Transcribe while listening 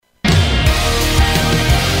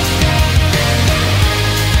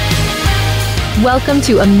Welcome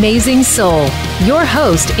to Amazing Soul. Your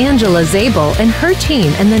host, Angela Zabel, and her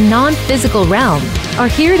team in the non-physical realm are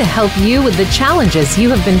here to help you with the challenges you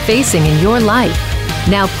have been facing in your life.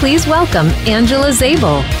 Now, please welcome Angela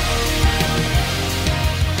Zabel.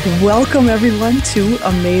 Welcome, everyone, to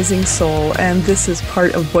Amazing Soul, and this is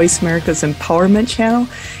part of Voice America's Empowerment Channel.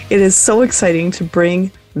 It is so exciting to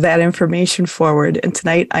bring that information forward. And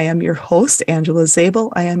tonight I am your host, Angela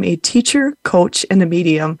Zabel. I am a teacher, coach, and a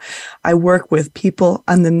medium. I work with people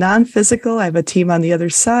on the non-physical. I have a team on the other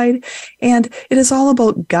side. And it is all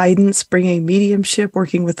about guidance, bringing mediumship,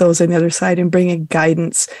 working with those on the other side, and bringing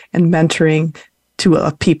guidance and mentoring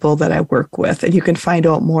to people that I work with. And you can find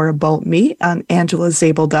out more about me on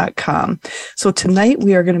angelazabel.com. So tonight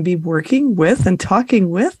we are going to be working with and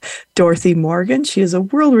talking with Dorothy Morgan. She is a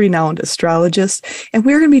world-renowned astrologist, and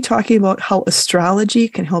we're going to be talking about how astrology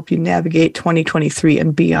can help you navigate 2023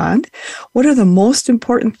 and beyond. What are the most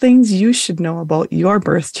important things you should know about your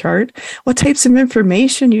birth chart? What types of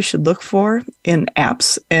information you should look for in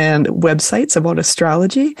apps and websites about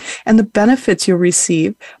astrology, and the benefits you'll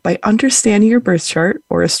receive by understanding your birth chart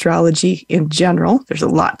or astrology in general. There's a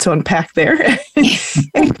lot to unpack there.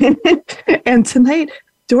 And tonight,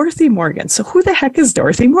 Dorothy Morgan. So who the heck is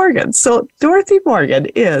Dorothy Morgan? So Dorothy Morgan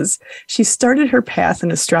she started her path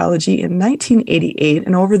in astrology in 1988,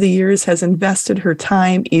 and over the years has invested her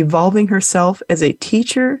time evolving herself as a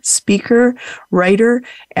teacher, speaker, writer,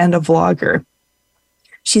 and a vlogger.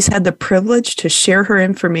 She's had the privilege to share her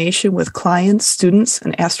information with clients, students,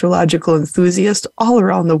 and astrological enthusiasts all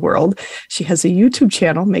around the world. She has a YouTube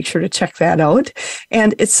channel. Make sure to check that out.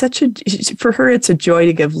 And for her, it's a joy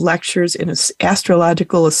to give lectures in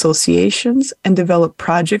astrological associations and develop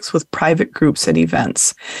projects with private groups and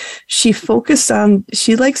events. She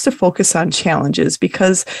likes to focus on challenges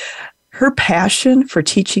because her passion for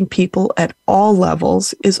teaching people at all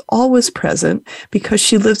levels is always present because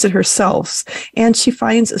she lives it herself, and she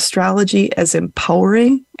finds astrology as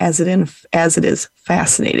empowering as it is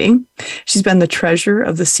fascinating. She's been the treasurer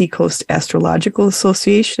of the Seacoast Astrological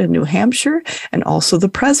Association in New Hampshire and also the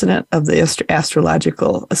president of the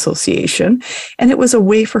Astrological Association, and it was a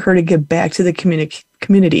way for her to give back to the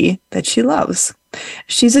community that she loves.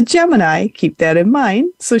 She's a Gemini, keep that in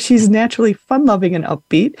mind. So she's naturally fun-loving and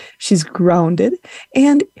upbeat. She's grounded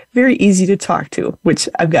and very easy to talk to, which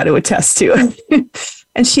I've got to attest to.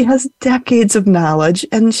 And she has decades of knowledge,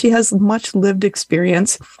 and she has much lived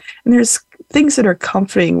experience. And there's things that are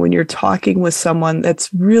comforting when you're talking with someone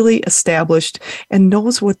that's really established and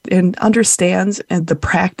knows and understands the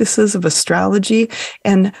practices of astrology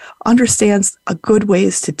and understands good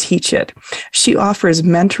ways to teach it. She offers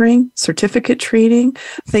mentoring, certificate training,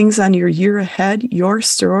 things on your year ahead, your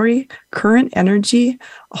story, current energy,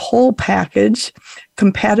 a whole package,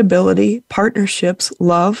 compatibility, partnerships,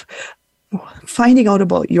 love, finding out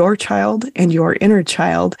about your child and your inner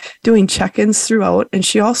child, doing check-ins throughout. And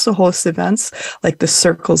she also hosts events like the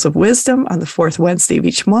Circles of Wisdom on the fourth Wednesday of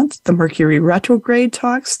each month, the Mercury Retrograde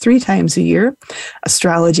Talks 3 times a year,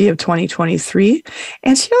 Astrology of 2023.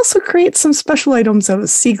 And she also creates some special items out of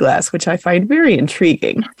sea glass, which I find very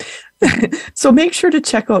intriguing. So make sure to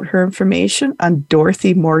check out her information on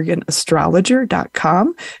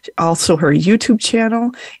DorothyMorganAstrologer.com, also her YouTube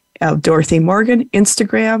channel, Dorothy Morgan,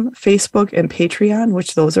 Instagram, Facebook, and Patreon,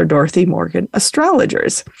 which those are Dorothy Morgan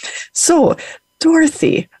Astrologers. So,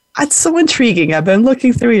 Dorothy, it's so intriguing. I've been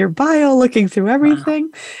looking through your bio, looking through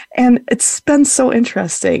everything, and it's been so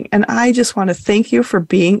interesting. And I just want to thank you for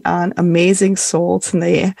being on Amazing Soul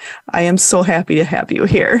tonight. I am so happy to have you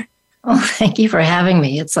here. Oh, thank you for having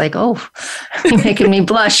me. It's like, you're making me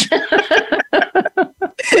blush.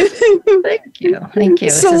 Thank you. Thank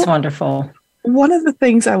you. This is wonderful. One of the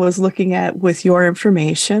things I was looking at with your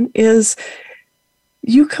information is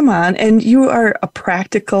you come on and you are a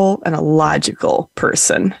practical and a logical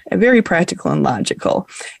person, a very practical and logical.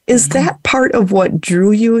 Is that part of what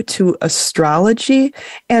drew you to astrology?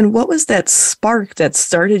 And what was that spark that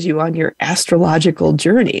started you on your astrological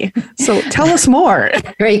journey? So tell us more.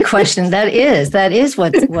 Great question. That is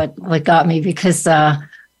what got me, because I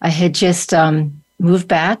had just moved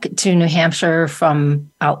back to New Hampshire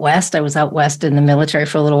from out west. I was out west in the military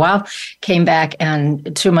for a little while, came back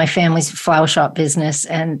and to my family's flower shop business.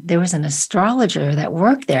 And there was an astrologer that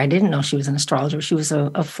worked there. I didn't know she was an astrologer. She was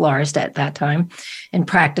a florist at that time and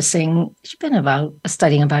practicing. She'd been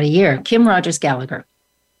studying about a year. Kim Rogers Gallagher.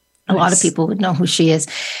 A lot of people would know who she is.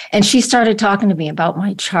 And she started talking to me about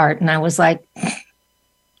my chart. And I was like,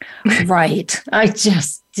 right. I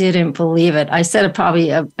just didn't believe it. I said probably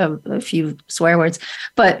a few swear words,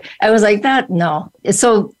 but I was like, no.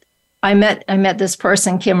 So I met this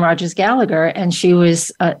person, Kim Rogers Gallagher, and she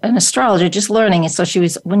was an astrologer, just learning. And so she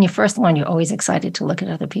was, when you first learn, you're always excited to look at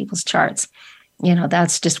other people's charts.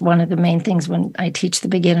 That's just one of the main things when I teach the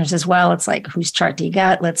beginners as well. It's like, whose chart do you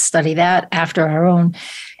got? Let's study that after our own.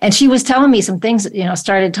 And she was telling me some things,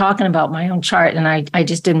 started talking about my own chart, and I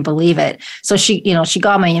just didn't believe it. So she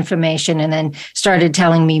got my information and then started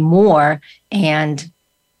telling me more. And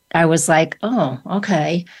I was like, oh,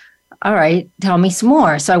 okay. All right, tell me some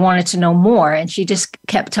more. So I wanted to know more. And she just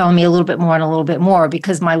kept telling me a little bit more and a little bit more,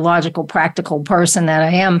 because my logical, practical person that I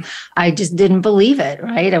am, I just didn't believe it,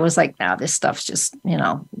 right? I was like, nah, this stuff's just,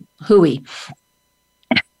 hooey.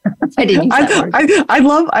 I didn't use that word.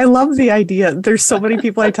 I love the idea. There's so many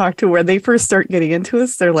people I talk to where they first start getting into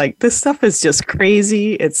this, they're like, this stuff is just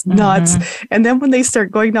crazy. It's nuts. Mm-hmm. And then when they start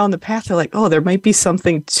going down the path, they're like, oh, there might be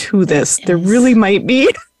something to this. There really might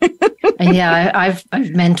be. And yeah, I've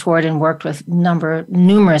mentored and worked with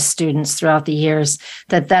numerous students throughout the years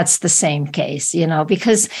that's the same case,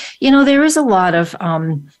 because, there is a lot of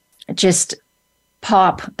just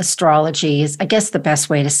pop astrology is, I guess, the best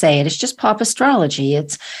way to say it. It's just pop astrology.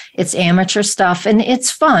 It's amateur stuff, and it's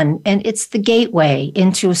fun, and it's the gateway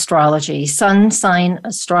into astrology. Sun sign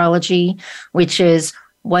astrology, which is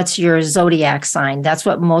what's your zodiac sign. That's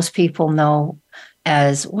what most people know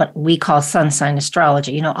as what we call sun sign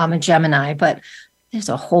astrology. I'm a Gemini, but there's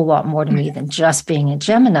a whole lot more to me than just being a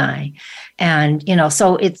Gemini. And,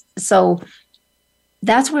 so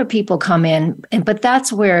that's where people come in, but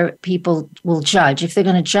that's where people will judge. If they're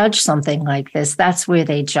going to judge something like this, that's where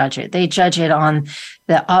they judge it. They judge it on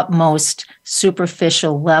the utmost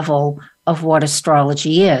superficial level of what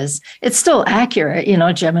astrology is. It's still accurate,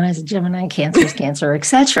 Gemini's a Gemini, Cancer is Cancer,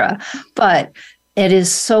 etc. But it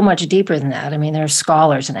is so much deeper than that. I mean, there are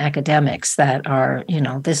scholars and academics that are,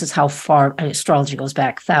 this is how far astrology goes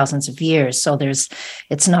back, thousands of years. So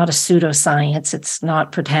it's not a pseudoscience. It's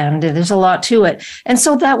not pretend. There's a lot to it. And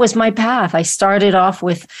so that was my path. I started off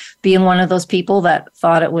with being one of those people that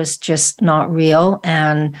thought it was just not real.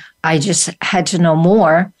 And I just had to know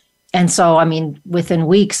more. And so, within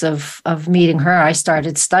weeks of meeting her, I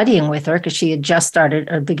started studying with her because she had just started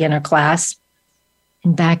a beginner class.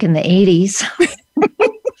 And back in the 80s,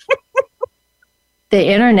 the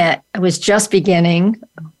internet was just beginning.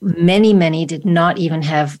 Many did not even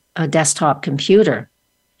have a desktop computer.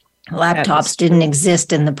 Laptops didn't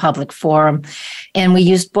exist in the public forum. And we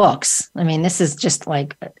used books. This is just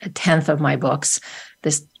like a tenth of my books.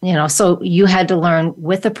 So you had to learn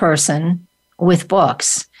with a person with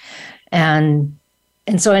books. And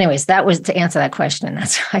so anyways, that was to answer that question.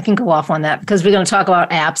 I can go off on that because we're going to talk about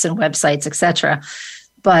apps and websites, etc.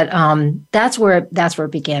 But that's where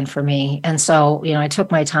it began for me. And so, I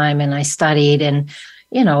took my time and I studied, and,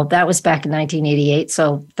 that was back in 1988.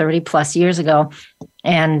 So 30 plus years ago.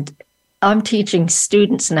 And I'm teaching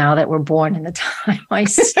students now that were born in the time I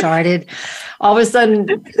started. All of a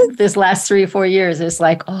sudden, this last 3 or 4 years, it's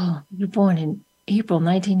like, oh, you're born in April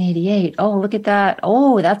 1988. Oh, look at that.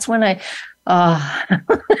 Oh, that's when it's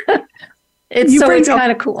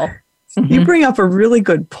kind of cool. You bring up a really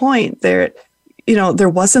good point there. There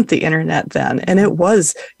wasn't the internet then, and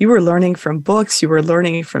you were learning from books, you were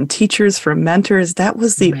learning from teachers, from mentors. That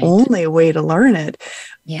was the only way to learn it.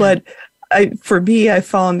 Yeah. But for me, I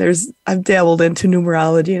found I've dabbled into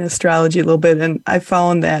numerology and astrology a little bit, and I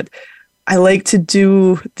found that I like to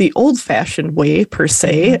do the old-fashioned way, per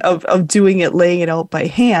se, of doing it, laying it out by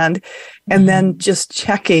hand, and then just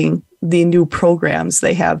checking the new programs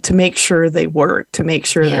they have to make sure they work, to make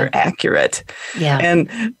sure they're accurate. Yeah.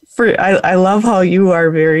 And I love how you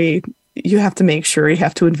are you have to make sure, you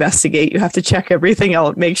have to investigate, you have to check everything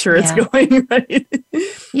out, make sure it's going right.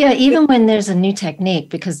 Yeah, even when there's a new technique,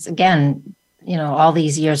 because again, all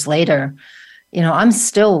these years later, I'm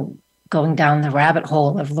still going down the rabbit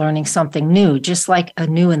hole of learning something new, just like a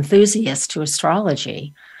new enthusiast to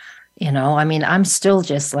astrology. I'm still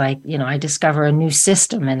just like, I discover a new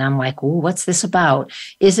system and I'm like, oh, what's this about?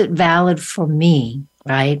 Is it valid for me?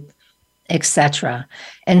 Right? Etc.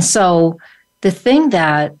 And so the thing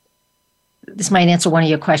that this might answer one of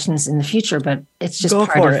your questions in the future, but it's just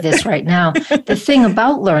part of this right now. The thing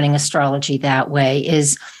about learning astrology that way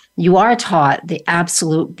is you are taught the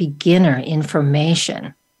absolute beginner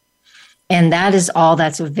information. And that is all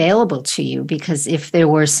that's available to you, because if there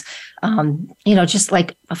was, just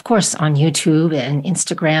like, of course, on YouTube and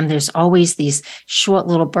Instagram, there's always these short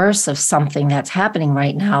little bursts of something that's happening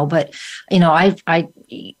right now. But,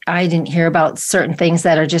 I didn't hear about certain things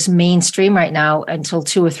that are just mainstream right now until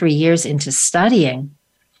 2 or 3 years into studying,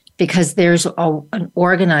 because there's an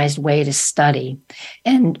organized way to study.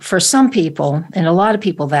 And for some people, and a lot of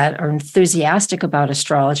people that are enthusiastic about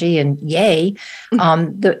astrology, and yay,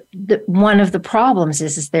 one of the problems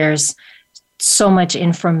is there's so much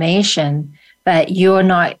information that you're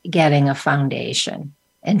not getting a foundation.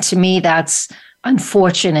 And to me, that's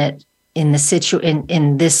unfortunate in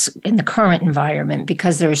the in the current environment,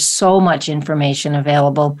 because there's so much information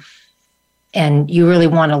available and you really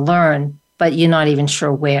want to learn, but you're not even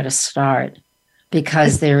sure where to start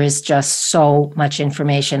because there is just so much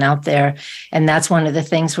information out there. And that's one of the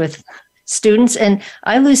things with students. And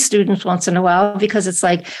I lose students once in a while because it's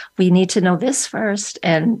like, we need to know this first.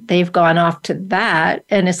 And they've gone off to that.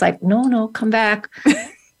 And it's like, no, come back.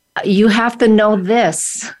 You have to know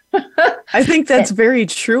this. I think that's very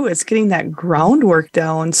true. It's getting that groundwork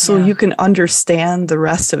down so you can understand the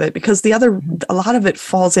rest of it, because a lot of it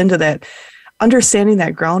falls into that understanding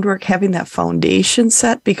that groundwork, having that foundation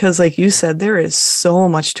set, because like you said, there is so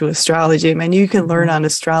much to astrology. I mean, you can learn on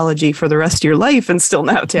astrology for the rest of your life and still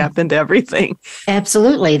not tap into everything.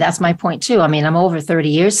 Absolutely. That's my point too. I mean, I'm over 30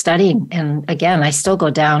 years studying. And again, I still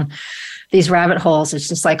go down these rabbit holes. It's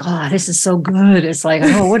just like, oh, this is so good. It's like,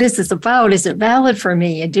 oh, what is this about? Is it valid for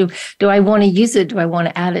me? And do I want to use it? Do I want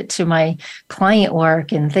to add it to my client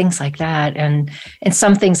work and things like that? And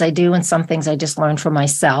some things I do, and some things I just learn for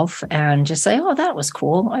myself and just say, oh, that was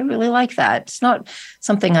cool. I really like that. It's not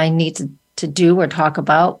something I need to do or talk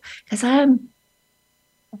about, because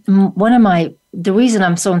the reason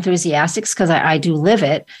I'm so enthusiastic is because I do live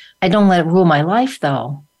it. I don't let it rule my life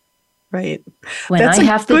though. Right. When That's I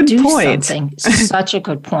have to do point. something, such a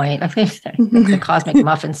good point. I think the Cosmic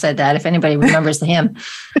Muffin said that, if anybody remembers him.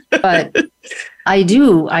 But I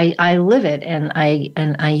do. I live it, and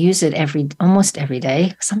I use it almost every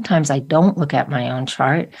day. Sometimes I don't look at my own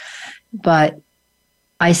chart, but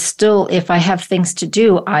I still, if I have things to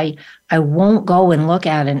do, I won't go and look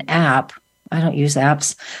at an app. I don't use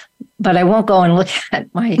apps, but I won't go and look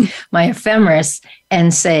at my ephemeris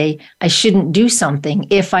and say I shouldn't do something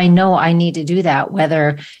if I know I need to do that,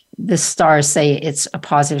 whether the stars say it's a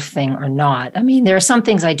positive thing or not. I mean, there are some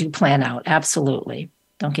things I do plan out. Absolutely.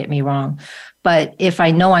 Don't get me wrong. But if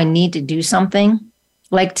I know I need to do something,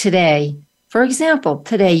 like today, for example,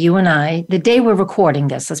 today, you and I, the day we're recording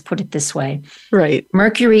this, let's put it this way. Right.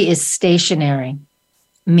 Mercury is stationary,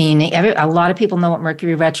 meaning a lot of people know what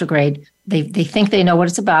Mercury retrograde. They think they know what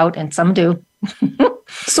it's about, and some do.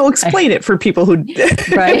 So explain it for people who...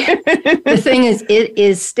 Right. The thing is, it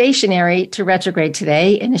is stationary to retrograde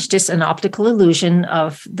today, and it's just an optical illusion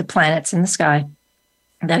of the planets in the sky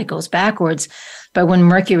that it goes backwards. But when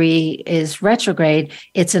Mercury is retrograde,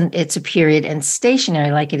 it's a period, and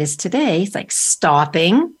stationary like it is today. It's like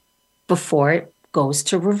stopping before it goes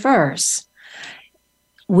to reverse.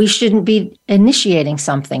 We shouldn't be initiating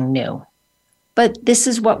something new. But this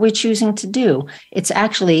is what we're choosing to do. It's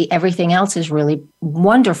actually, everything else is really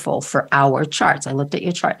wonderful for our charts. I looked at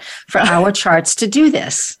your chart. For our charts to do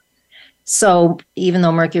this. So even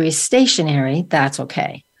though Mercury is stationary, that's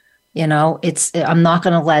okay. You know, I'm not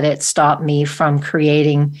going to let it stop me from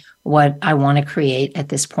creating what I want to create at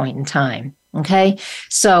this point in time. Okay.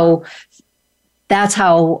 So that's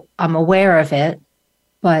how I'm aware of it.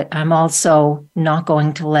 But I'm also not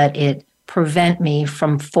going to let it prevent me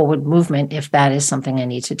from forward movement if that is something I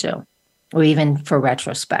need to do, or even for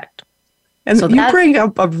retrospect. And so you bring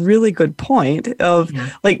up a really good point of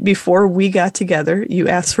like, before we got together, you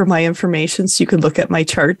asked for my information so you could look at my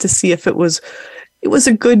chart to see if it was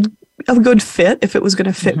a good fit, if it was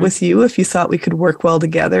going to fit with you, if you thought we could work well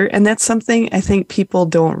together. And that's something I think people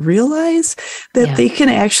don't realize, that they can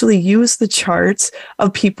actually use the charts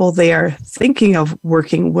of people they are thinking of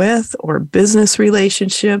working with, or business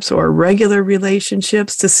relationships or regular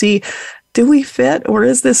relationships, to see, do we fit, or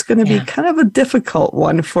is this going to be kind of a difficult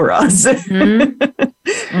one for us? And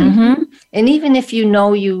even if you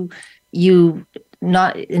know you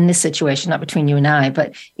not in this situation, not between you and I,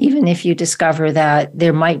 but even if you discover that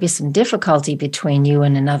there might be some difficulty between you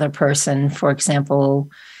and another person, for example,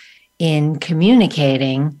 in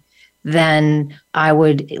communicating, then I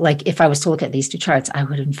would, like, if I was to look at these two charts, I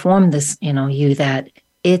would inform you that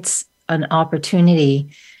it's an opportunity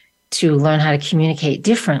to learn how to communicate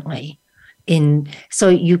differently. So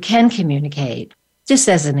you can communicate. Just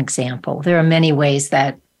as an example, there are many ways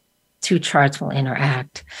that two charts will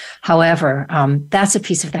interact. However, that's a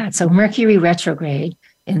piece of that. So Mercury retrograde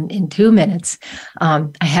in 2 minutes. I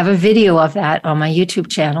have a video of that on my YouTube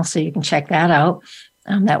channel, so you can check that out.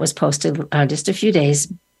 That was posted just a few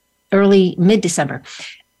days, mid-December.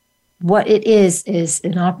 what it is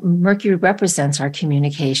Mercury represents our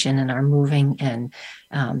communication and our moving and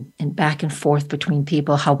back and forth between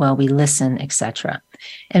people, how well we listen, etc.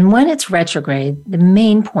 And when it's retrograde, the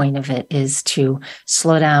main point of it is to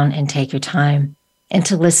slow down and take your time and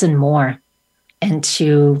to listen more and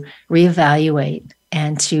to reevaluate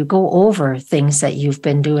and to go over things that you've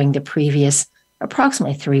been doing the previous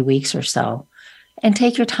approximately 3 weeks or so, and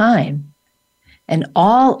take your time. And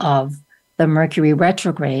all of the Mercury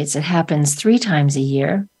retrogrades, it happens 3 times a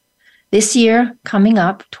year. This year, coming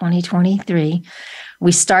up, 2023,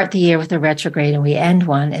 we start the year with a retrograde and we end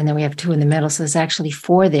one, and then we have 2 in the middle. So there's actually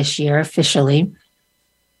 4 this year officially,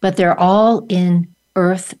 but they're all in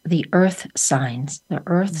the earth signs.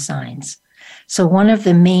 So one of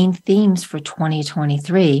the main themes for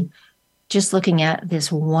 2023, just looking at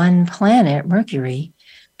this one planet, Mercury,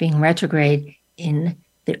 being retrograde in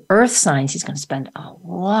the earth signs, he's going to spend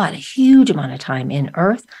a huge amount of time in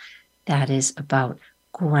earth. That is about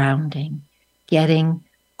grounding, getting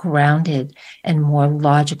grounded and more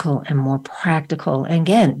logical and more practical. And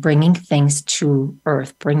again, bringing things to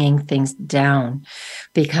earth, bringing things down.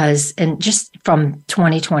 And just from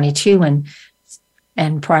 2022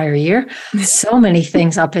 and prior year, so many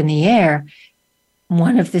things up in the air.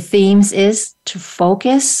 One of the themes is to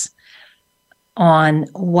focus on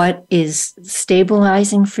what is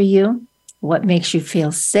stabilizing for you, what makes you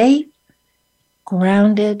feel safe,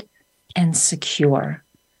 grounded, and secure.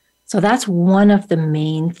 So that's one of the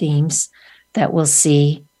main themes that we'll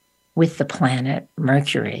see with the planet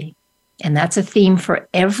Mercury. And that's a theme for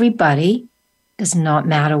everybody. Does not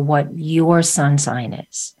matter what your sun sign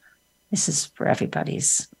is. This is for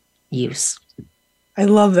everybody's use. I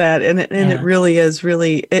love that. And it really is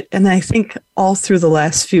and I think all through the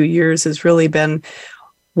last few years has really been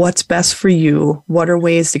what's best for you. What are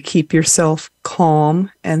ways to keep yourself calm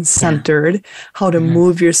and centered? How to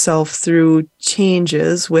move yourself through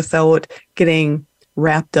changes without getting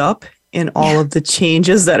wrapped up in all of the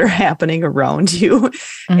changes that are happening around you.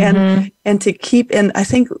 And to keep, and I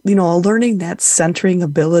think, learning that centering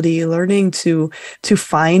ability, learning to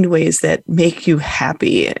find ways that make you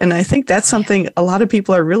happy. And I think that's something a lot of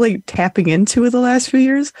people are really tapping into the last few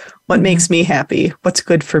years. What makes me happy? What's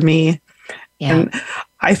good for me? Yeah. And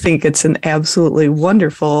I think it's an absolutely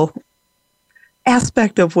wonderful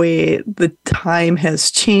aspect of way the time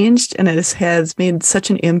has changed, and it has made such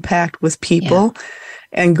an impact with people. Yeah.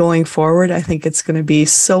 And going forward, I think it's going to be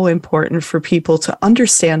so important for people to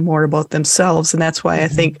understand more about themselves. And that's why I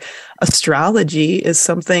think astrology is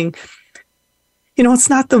something, it's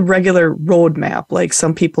not the regular roadmap like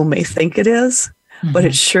some people may think it is, but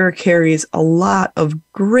it sure carries a lot of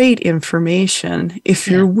great information if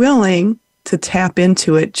you're willing to tap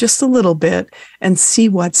into it just a little bit and see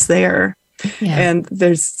what's there. Yeah. And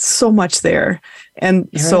there's so much there. And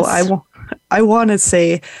so I want to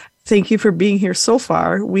say, thank you for being here so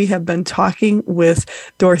far. We have been talking with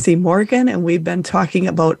Dorothy Morgan, and we've been talking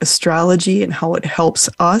about astrology and how it helps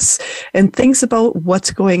us and things about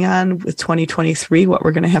what's going on with 2023, what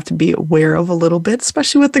we're going to have to be aware of a little bit,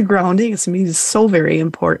 especially with the grounding. It's so very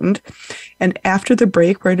important. And after the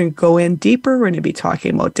break, we're going to go in deeper. We're going to be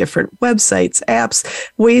talking about different websites, apps,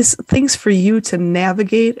 things for you to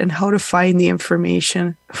navigate and how to find the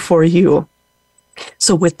information for you.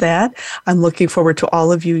 So with that, I'm looking forward to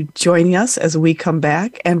all of you joining us as we come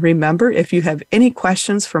back. And remember, if you have any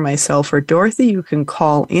questions for myself or Dorothy, you can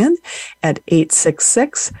call in at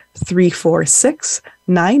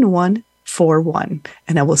 866-346-9141.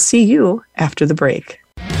 And I will see you after the break.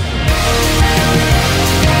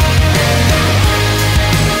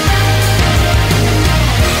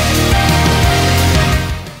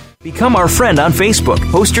 Become our friend on Facebook.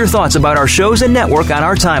 Post your thoughts about our shows and network on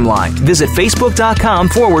our timeline. Visit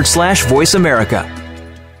facebook.com/Voice America.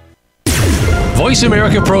 Voice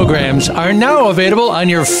America programs are now available on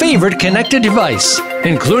your favorite connected device,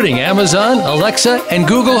 including Amazon, Alexa, and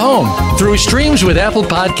Google Home. Through streams with Apple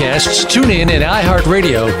Podcasts, TuneIn, and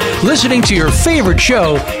iHeartRadio, listening to your favorite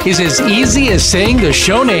show is as easy as saying the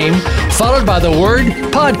show name followed by the word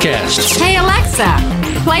podcast. Hey, Alexa,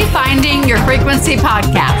 play Finding Your Frequency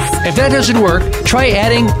podcast. If that doesn't work, try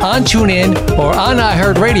adding on TuneIn or on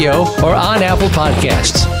iHeartRadio or on Apple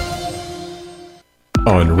Podcasts.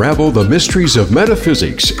 Unravel the mysteries of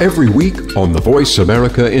metaphysics every week on the Voice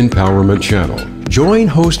America Empowerment Channel. Join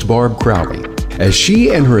host Barb Crowley as she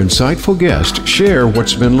and her insightful guest share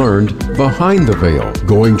what's been learned behind the veil,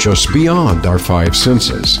 going just beyond our five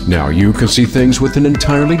senses. Now you can see things with an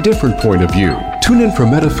entirely different point of view. Tune in for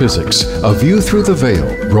Metaphysics, A View Through the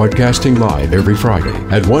Veil, broadcasting live every Friday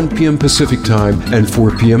at 1 p.m. Pacific Time and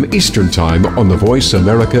 4 p.m. Eastern Time on the Voice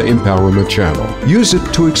America Empowerment Channel. Use it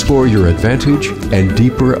to explore your advantage and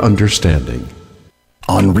deeper understanding.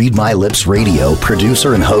 On Read My Lips Radio,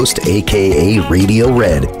 producer and host, aka Radio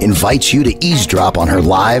Red, invites you to eavesdrop on her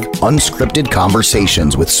live, unscripted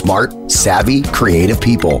conversations with smart, savvy, creative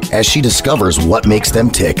people as she discovers what makes them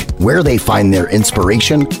tick, where they find their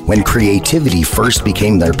inspiration, when creativity first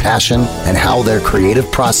became their passion, and how their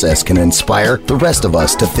creative process can inspire the rest of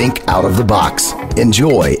us to think out of the box.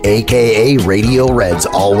 Enjoy aka Radio Red's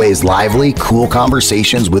always lively, cool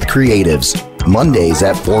conversations with creatives. Mondays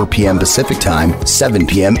at 4 p.m. Pacific Time, 7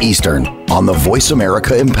 p.m. Eastern, on the Voice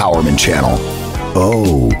America Empowerment Channel.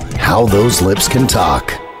 Oh, how those lips can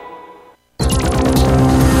talk.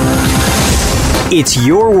 It's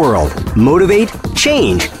your world. Motivate,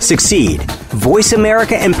 change, succeed.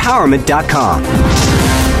 VoiceAmericaEmpowerment.com.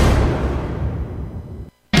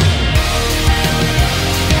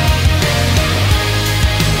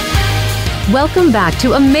 Welcome back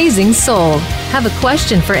to Amazing Soul. Have a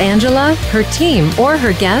question for Angela, her team, or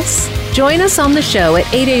her guests? Join us on the show at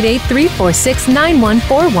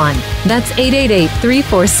 888-346-9141. That's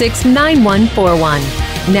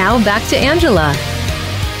 888-346-9141. Now back to Angela.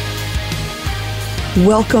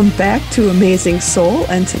 Welcome back to Amazing Soul,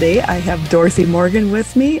 and today I have Dorothy Morgan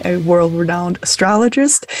with me, a world-renowned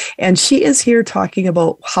astrologist, and she is here talking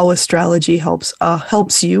about how astrology helps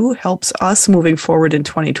us moving forward in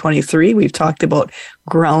 2023. We've talked about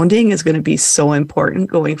grounding is going to be so important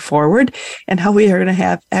going forward, and how we are going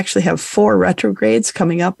to actually have 4 retrogrades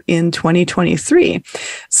coming up in 2023.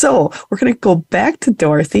 So we're going to go back to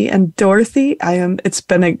Dorothy, and Dorothy, it's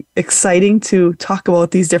been exciting to talk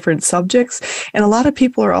about these different subjects, and a lot of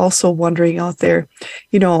people are also wondering out there,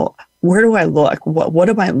 where do I look? What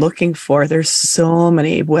am I looking for? There's so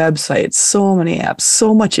many websites, so many apps,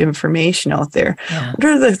 so much information out there. Yeah. What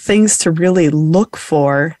are the things to really look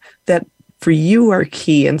for that for you are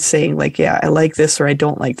key in saying I like this or I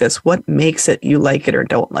don't like this? What makes it you like it or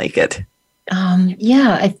don't like it?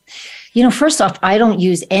 First off, I don't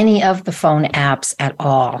use any of the phone apps at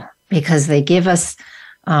all because they give us,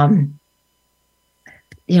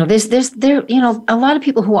 there's a lot of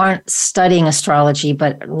people who aren't studying astrology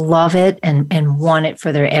but love it and want it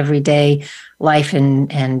for their everyday life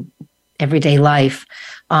and everyday life.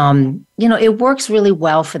 It works really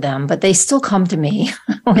well for them, but they still come to me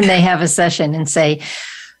when they have a session and say,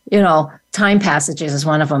 time passages is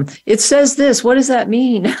one of them. It says this. What does that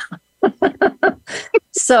mean?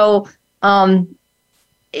 So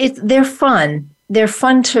they're fun. They're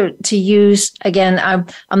fun to use. Again,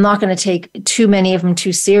 I'm not going to take too many of them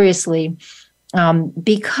too seriously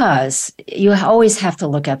because you always have to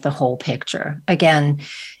look at the whole picture. Again,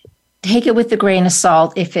 take it with a grain of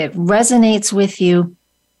salt. If it resonates with you,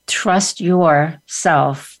 trust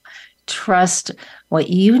yourself. Trust what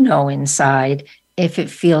you know inside if it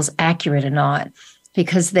feels accurate or not.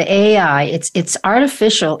 Because the AI, it's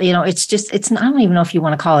artificial. I don't even know if you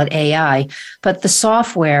want to call it AI, but the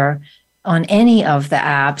software on any of the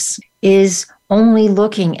apps is only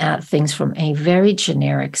looking at things from a very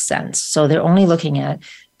generic sense. So they're only looking at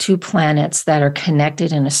 2 planets that are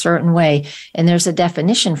connected in a certain way, and there's a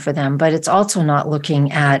definition for them, but it's also not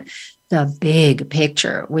looking at the big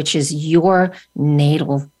picture, which is your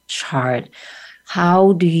natal chart.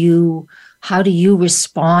 How you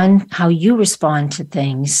respond to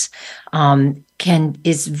things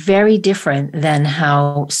is very different than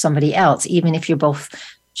how somebody else, even if you're both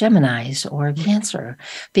Geminis or Cancer,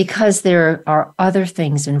 because there are other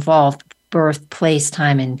things involved. Birth, place,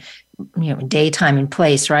 time, and daytime and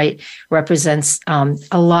place, right, represents a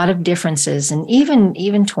lot of differences. And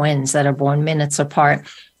even twins that are born minutes apart,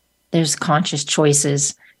 there's conscious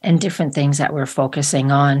choices and different things that we're focusing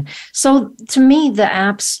on. So to me, the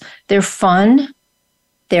apps, they're fun,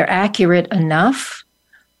 they're accurate enough,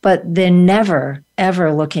 but they're never,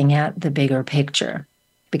 ever looking at the bigger picture.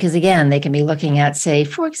 Because again, they can be looking at, say,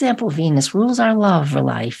 for example, Venus rules our love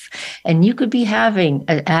life. And you could be having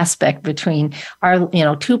an aspect between our,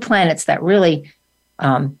 2 planets that really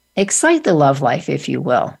excite the love life, if you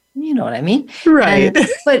will. You know what I mean? Right.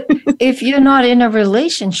 But if you're not in a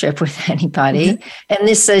relationship with anybody, and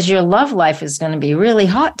this says your love life is going to be really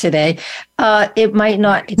hot today,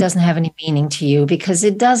 it doesn't have any meaning to you because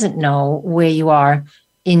it doesn't know where you are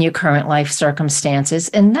in your current life circumstances.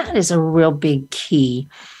 And that is a real big key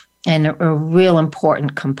and a real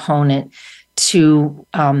important component to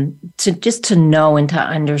just to know and to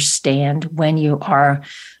understand when you are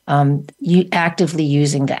you actively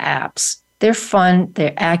using the apps. They're fun,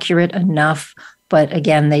 they're accurate enough, but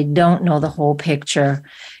again, they don't know the whole picture.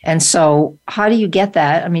 And so how do you get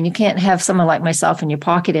that? I mean, you can't have someone like myself in your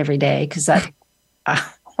pocket every day, because that,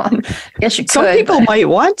 yes, you could. Some people might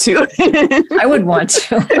want to. I would want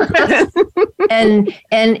to. and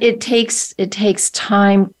it takes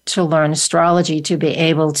time to learn astrology to be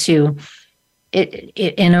able to,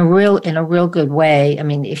 in a real good way. I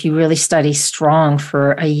mean, if you really study strong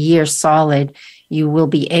for a year solid, you will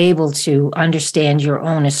be able to understand your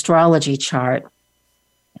own astrology chart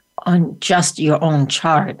on just your own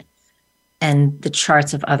chart and the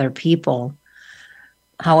charts of other people.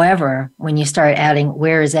 However, when you start adding,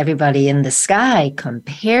 where is everybody in the sky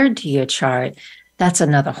compared to your chart, that's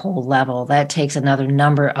another whole level. That takes another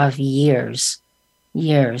number of years.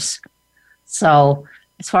 So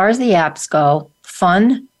as far as the apps go,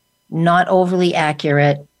 fun, not overly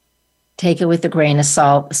accurate. Take it with a grain of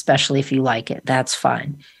salt, especially if you like it. That's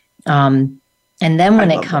fine. And then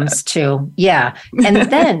when it comes to, and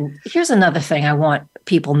then here's another thing I want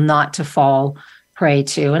people not to fall prey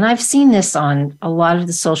to. And I've seen this on a lot of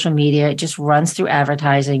the social media. It just runs through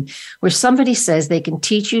advertising where somebody says they can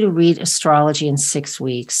teach you to read astrology in 6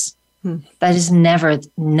 weeks. That is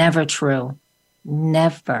never true.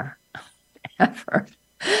 Never, ever.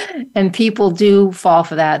 And people do fall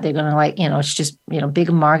for that. They're going to it's just,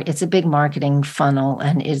 it's a big marketing funnel,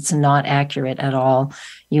 and it's not accurate at all.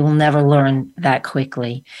 You will never learn that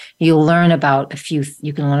quickly. You'll learn about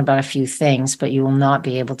you can learn about a few things, but you will not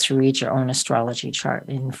be able to read your own astrology chart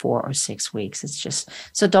in 4 or 6 weeks. It's just,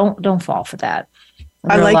 so don't fall for that.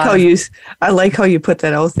 I like how you put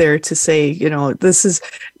that out there to say, this is,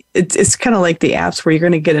 it's kind of like the apps where you're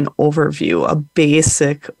going to get an overview, a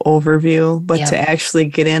basic overview, but to actually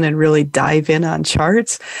get in and really dive in on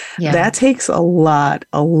charts, that takes a lot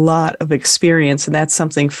of experience. And that's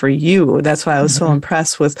something for you. That's why I was so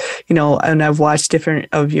impressed with, and I've watched different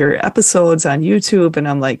of your episodes on YouTube, and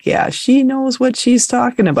I'm like, she knows what she's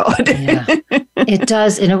talking about. It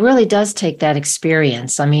does. And it really does take that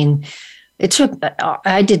experience. I mean,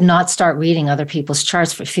 I did not start reading other people's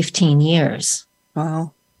charts for 15 years.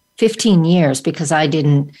 Wow. 15 years, because I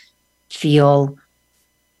didn't feel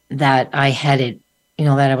that I had it,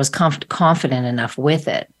 that I was confident enough with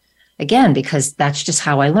it. Again, because that's just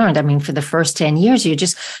how I learned. I mean, for the first 10 years,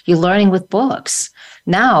 you're learning with books.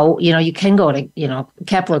 Now, you can go to,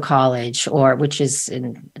 Kepler College, which is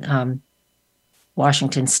in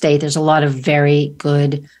Washington State. There's a lot of very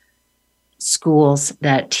good schools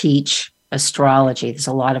that teach astrology. There's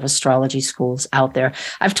a lot of astrology schools out there.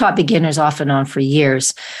 I've taught beginners off and on for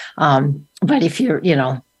years. But if you're,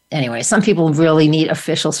 anyway, some people really need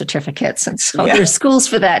official certificates. And so there's schools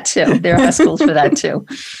for that too. There are schools for that too.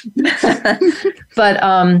 But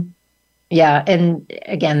and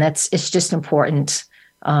again, it's just important.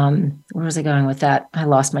 Where was I going with that? I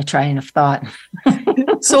lost my train of thought.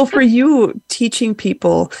 So for you, teaching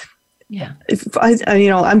people, if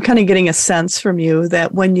I'm kind of getting a sense from you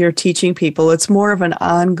that when you're teaching people, it's more of an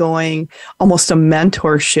ongoing, almost a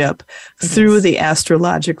mentorship through the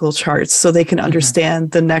astrological charts, so they can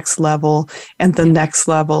understand the next level and the next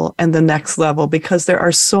level and the next level, because there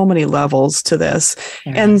are so many levels to this.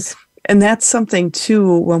 And that's something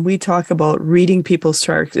too, when we talk about reading people's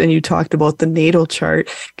charts, and you talked about the natal chart.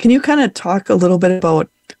 Can you kind of talk a little bit about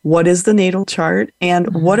what is the natal chart,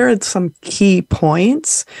 and what are some key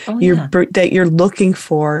points that you're looking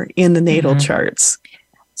for in the natal charts?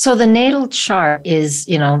 So the natal chart is,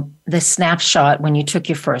 the snapshot when you took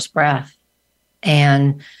your first breath.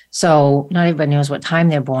 And so not everybody knows what time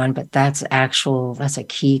they're born, but that's a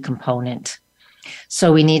key component.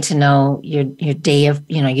 So we need to know your day of,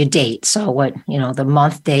 your date. So what, the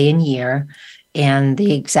month, day, and year, and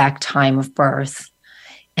the exact time of birth.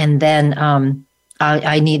 And then,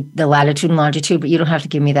 I need the latitude and longitude, but you don't have to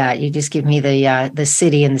give me that. You just give me the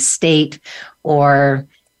city and the state, or,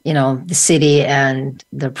 the city and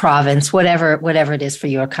the province, whatever it is for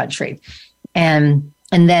your country. And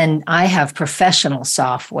then I have professional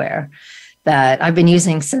software that I've been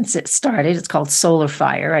using since it started. It's called Solar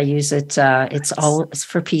Fire. I use it. It's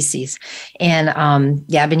for PCs. And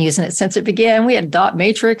I've been using it since it began. We had dot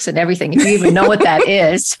matrix and everything. If you even know what that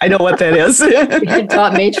is. I know what that is. We had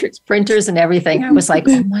dot matrix printers and everything. I was like,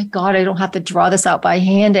 oh my God, I don't have to draw this out by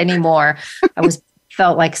hand anymore.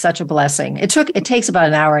 Felt like such a blessing. It takes about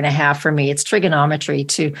an hour and a half for me. It's trigonometry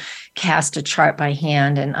to cast a chart by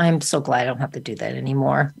hand, and I'm so glad I don't have to do that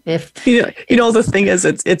anymore. The thing is,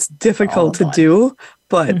 it's difficult to do,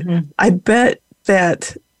 but I bet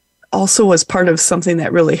that also was part of something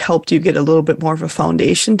that really helped you get a little bit more of a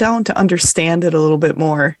foundation down to understand it a little bit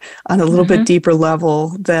more on a little bit deeper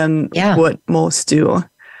level than what most do.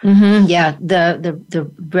 Yeah, the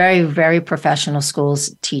very, very professional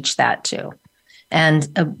schools teach that too. And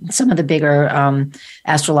some of the bigger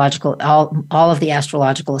astrological, all of the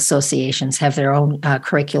astrological associations have their own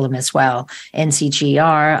curriculum as well.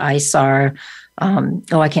 NCGR, ISAR,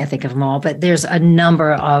 I can't think of them all, but there's a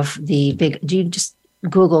number of the big, do you just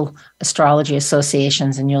Google astrology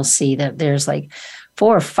associations and you'll see that there's like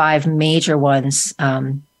 4 or 5 major ones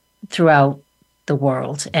throughout the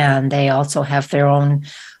world. And they also have their own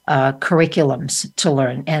curriculums to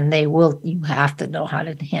learn. And you have to know how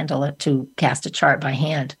to handle it, to cast a chart by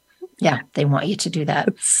hand. Yeah, they want you to do that.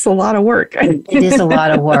 It's a lot of work. It is a lot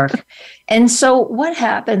of work. And so what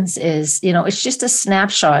happens is, it's just a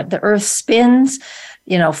snapshot. The Earth spins,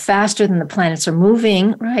 faster than the planets are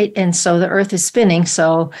moving, right? And so the Earth is spinning.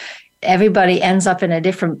 So everybody ends up in a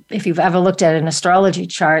different, if you've ever looked at an astrology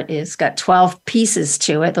chart, it's got 12 pieces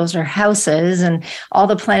to it. Those are houses, and all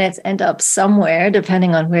the planets end up somewhere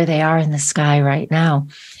depending on where they are in the sky right now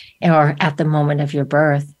or at the moment of your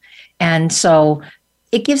birth. And so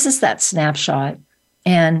it gives us that snapshot.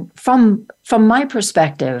 And from my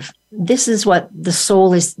perspective, this is what the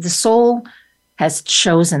soul is. The soul has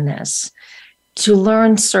chosen this to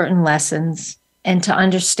learn certain lessons and to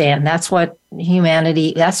understand. That's what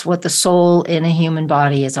that's what the soul in a human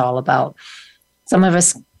body is all about. Some of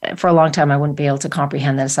us, for a long time, I wouldn't be able to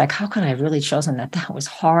comprehend that. It's like, how could I have really chosen that? That was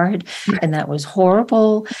hard and that was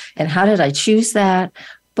horrible. And how did I choose that?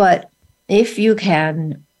 But if you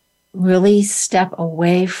can really step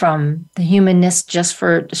away from the humanness just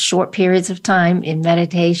for short periods of time in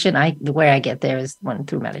meditation, the way I get there is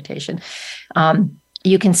through meditation.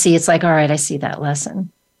 You can see it's like, all right, I see that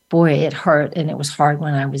lesson. Boy, it hurt, and it was hard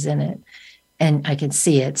when I was in it, and I can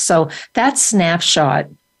see it. So that snapshot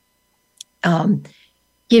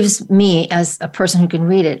gives me, as a person who can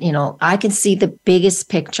read it, I can see the biggest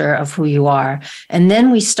picture of who you are, and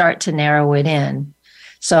then we start to narrow it in.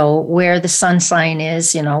 So where the sun sign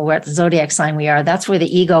is, where the zodiac sign we are, that's where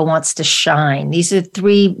the ego wants to shine. These are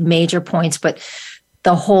 3 major points, but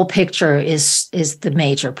the whole picture is the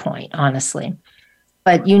major point, honestly.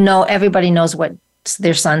 But everybody knows what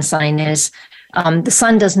their sun sign is. The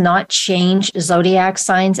sun does not change zodiac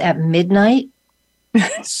signs at midnight.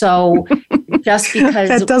 So just because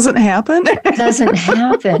that doesn't happen. It doesn't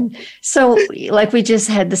happen. So like we just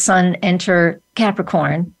had the sun enter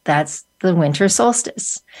Capricorn, that's the winter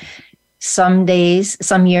solstice. Some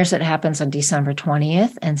years it happens on December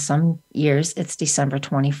 20th, and some years it's December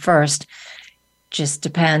 21st. Just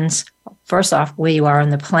depends, first off, where you are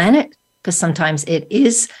on the planet, because sometimes it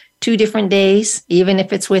is 2 different days, even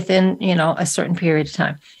if it's within, a certain period of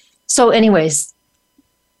time. So anyways,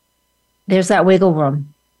 there's that wiggle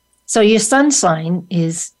room. So your sun sign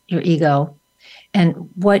is your ego and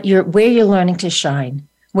where you're learning to shine.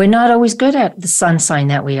 We're not always good at the sun sign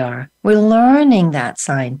that we are. We're learning that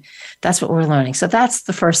sign. That's what we're learning. So that's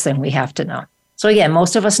the first thing we have to know. So again,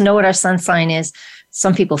 most of us know what our sun sign is.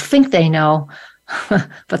 Some people think they know,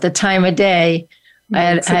 but the time of day,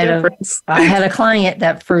 I had a client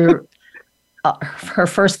that for her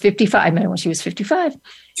first 55 minutes, when she was 55,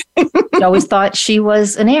 she always thought she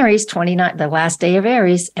was an Aries, 29, the last day of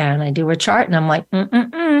Aries. And I do her chart and I'm like,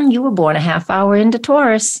 you were born a half hour into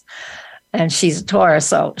Taurus. And she's a Taurus,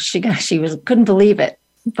 so she couldn't believe it,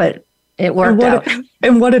 but it worked out.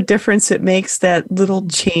 And what a difference it makes, that little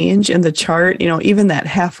change in the chart, even that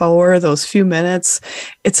half hour, those few minutes.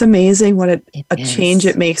 It's amazing what a change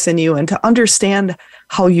it makes in you. And to understand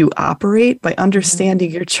how you operate by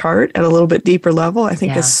understanding your chart at a little bit deeper level, I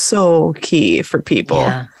think is so key for people.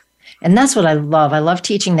 Yeah. And that's what I love. I love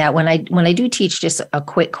teaching that. When I do teach just a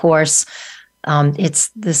quick course, it's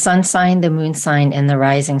the sun sign, the moon sign, and the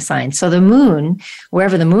rising sign. So the moon,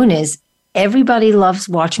 wherever the moon is, everybody loves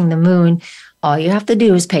watching the moon. All you have to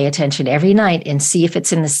do is pay attention every night and see if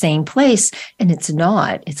it's in the same place. And it's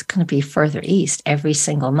not. It's going to be further east every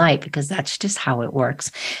single night, because that's just how it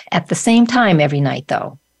works. At the same time every night,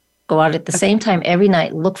 though. Go out at the same time every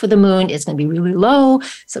night. Look for the moon. It's going to be really low.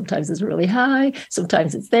 Sometimes it's really high.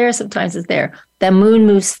 Sometimes it's there. Sometimes it's there. The moon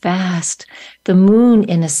moves fast. The moon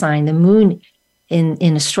in a sign, the moon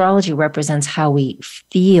in astrology represents how we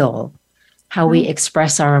feel, how we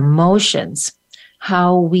express our emotions,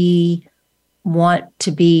 how we want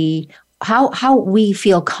to be, how we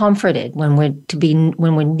feel comforted when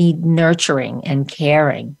we need nurturing and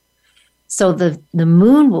caring. So the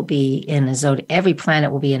moon will be in a zodiac, every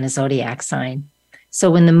planet will be in a zodiac sign.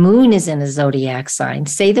 So when the moon is in a zodiac sign,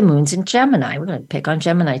 say the moon's in Gemini, we're going to pick on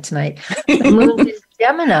Gemini tonight. The moon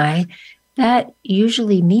Gemini, that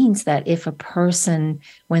usually means that if a person,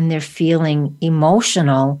 when they're feeling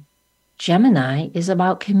emotional, Gemini is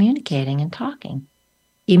about communicating and talking.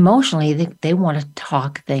 Emotionally, they want to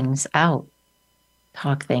talk things out.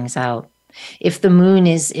 Talk things out. If the moon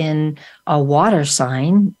is in a water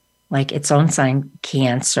sign, like its own sign,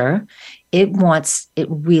 Cancer, it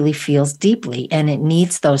really feels deeply, and it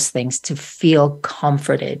needs those things to feel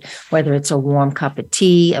comforted, whether it's a warm cup of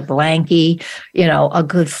tea, a blankie, a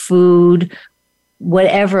good food,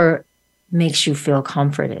 whatever makes you feel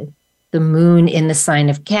comforted. The moon in the sign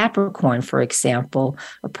of Capricorn, for example,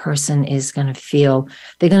 a person is going to feel,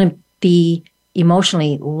 they're going to be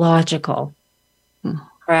emotionally logical,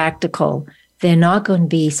 practical. They're not going to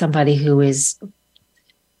be somebody who is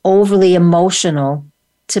overly emotional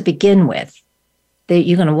to begin with.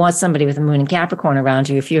 You're going to want somebody with a moon in Capricorn around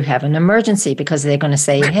you if you have an emergency, because they're going to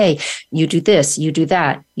say, hey, you do this, you do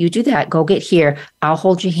that, go get here, I'll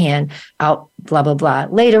hold your hand, I'll blah, blah, blah.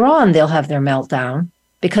 Later on, they'll have their meltdown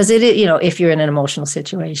because if you're in an emotional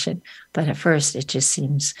situation. But at first, it just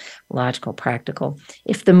seems logical, practical.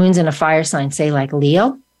 If the moon's in a fire sign, say like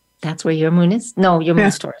Leo, that's where your moon is? No, your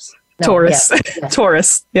moon's Taurus. No, Taurus. Yeah.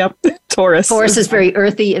 Taurus. Yep. Taurus. Taurus is very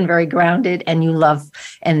earthy and very grounded, and you love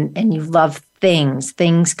things.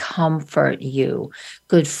 Things comfort you.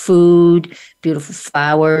 Good food, beautiful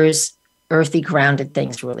flowers, earthy, grounded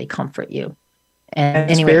things really comfort you.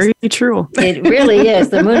 And it's very true. It really is.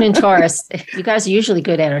 The moon in Taurus. You guys are usually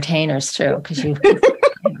good entertainers too, because you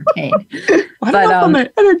entertain. I don't know if I'm an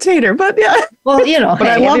entertainer, but yeah. Well, but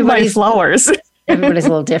I love my flowers. Everybody's a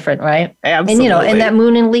little different, right? Absolutely. And that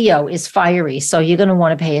moon in Leo is fiery, so you're going to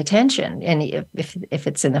want to pay attention. And if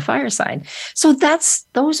it's in the fire sign, so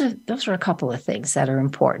those are a couple of things that are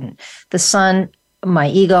important. The sun, my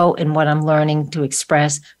ego, and what I'm learning to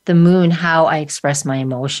express. The moon, how I express my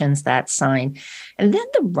emotions. That sign, and then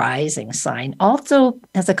the rising sign also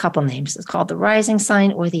has a couple names. It's called the rising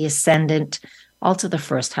sign or the ascendant, also the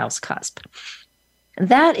first house cusp.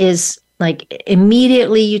 That is. Like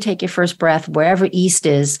immediately you take your first breath, wherever east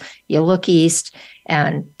is, you look east,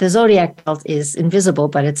 and the zodiac belt is invisible,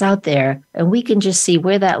 but it's out there. And we can just see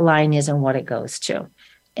where that line is and what it goes to.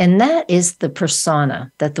 And that is the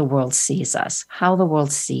persona that the world sees us, how the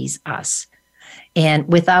world sees us. And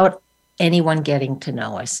without anyone getting to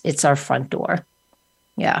know us, it's our front door.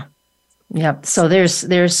 Yeah. Yep. So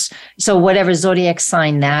so whatever zodiac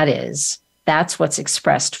sign that is, that's what's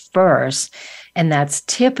expressed first. And that's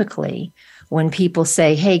typically when people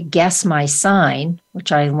say, hey, guess my sign,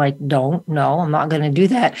 which I don't know. I'm not going to do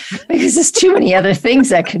that because there's too many other things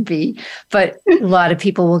that could be. But a lot of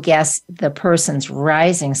people will guess the person's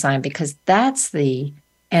rising sign because that's the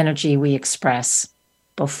energy we express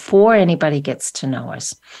before anybody gets to know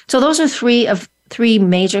us. So those are three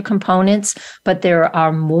major components, but there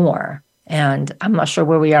are more. And I'm not sure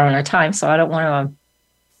where we are on our time, so I don't want to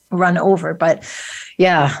run over, but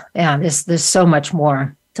yeah, there's so much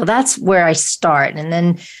more. So that's where I start. And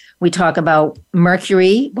then we talk about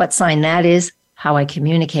Mercury, what sign that is, how I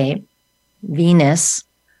communicate, Venus,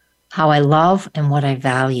 how I love and what I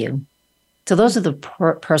value. So those are the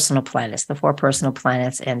personal planets, the 4 personal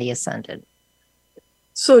planets and the ascendant.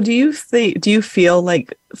 So do you feel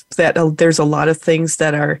like that there's a lot of things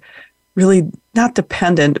that are really not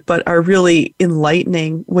dependent, but are really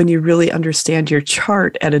enlightening when you really understand your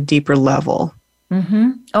chart at a deeper level?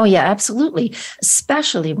 Mm-hmm. Oh, yeah, absolutely.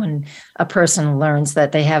 Especially when a person learns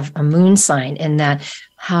that they have a moon sign and that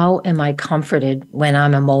how am I comforted when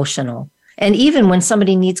I'm emotional? And even when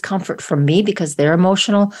somebody needs comfort from me because they're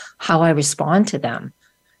emotional, how I respond to them.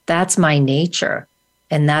 That's my nature.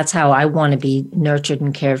 And that's how I want to be nurtured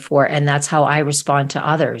and cared for. And that's how I respond to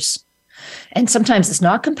others. And sometimes it's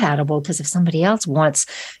not compatible because if somebody else wants,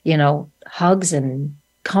 hugs and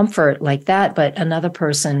comfort like that, but another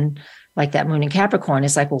person like that moon in Capricorn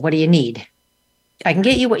is like, well, what do you need? I can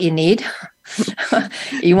get you what you need.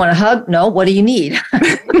 You want a hug? No, what do you need?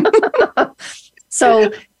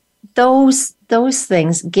 So those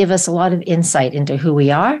things give us a lot of insight into who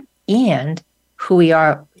we are and who we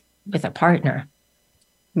are with a partner.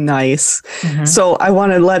 Nice. Mm-hmm. So I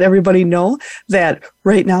want to let everybody know that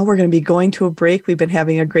right now we're going to be going to a break. We've been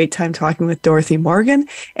having a great time talking with Dorothy Morgan,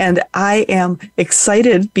 and I am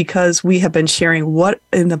excited because we have been sharing what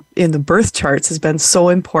in the birth charts has been so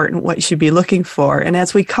important, what you should be looking for. And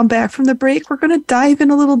as we come back from the break, we're going to dive in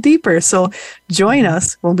a little deeper. So join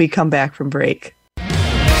us when we come back from break.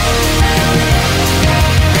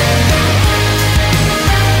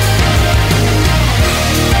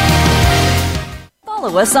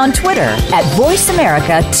 Follow us on Twitter at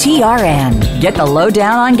VoiceAmericaTRN. Get the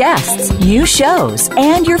lowdown on guests, new shows,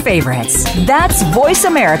 and your favorites. That's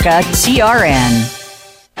VoiceAmericaTRN.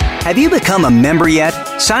 Have you become a member yet?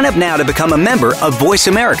 Sign up now to become a member of Voice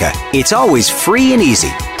America. It's always free and easy.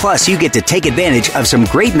 Plus, you get to take advantage of some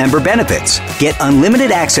great member benefits. Get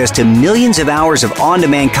unlimited access to millions of hours of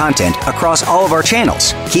on-demand content across all of our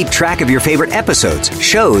channels. Keep track of your favorite episodes,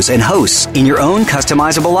 shows, and hosts in your own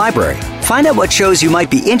customizable library. Find out what shows you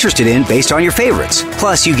might be interested in based on your favorites.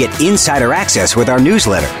 Plus, you get insider access with our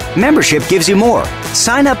newsletter. Membership gives you more.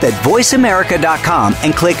 Sign up at voiceamerica.com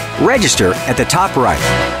and click register at the top right.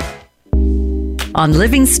 On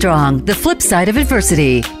Living Strong, the flip side of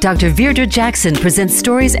adversity, Dr. Virdra Jackson presents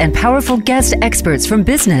stories and powerful guest experts from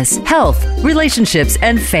business, health, relationships,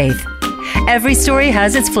 and faith. Every story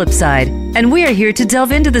has its flip side, and we are here to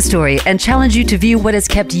delve into the story and challenge you to view what has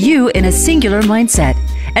kept you in a singular mindset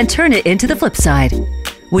and turn it into the flip side.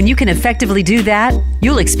 When you can effectively do that,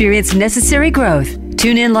 you'll experience necessary growth.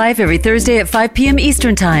 Tune in live every Thursday at 5 p.m.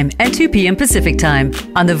 Eastern Time and 2 p.m. Pacific Time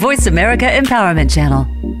on the Voice America Empowerment Channel.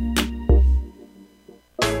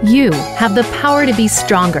 You have the power to be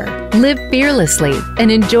stronger, live fearlessly,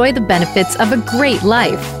 and enjoy the benefits of a great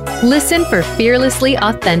life. Listen for Fearlessly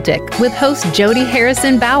Authentic with host Jody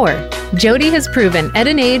Harrison Bauer. Jody has proven at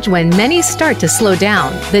an age when many start to slow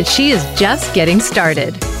down that she is just getting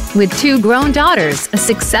started. With 2 grown daughters, a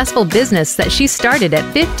successful business that she started at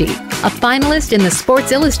 50, a finalist in the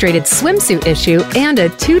Sports Illustrated swimsuit issue, and a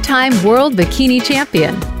 2-time world bikini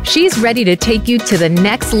champion, she's ready to take you to the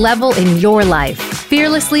next level in your life.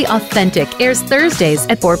 Fearlessly Authentic airs Thursdays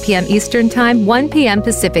at 4 p.m. Eastern Time, 1 p.m.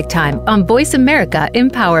 Pacific Time on Voice America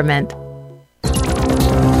Empowerment.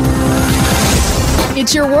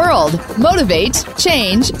 It's your world. Motivate,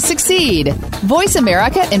 change, succeed.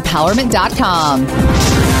 VoiceAmericaEmpowerment.com.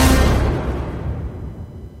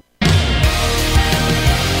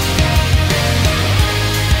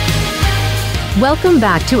 Welcome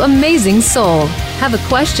back to Amazing Soul. Have a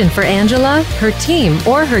question for Angela, her team,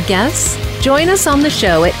 or her guests? Join us on the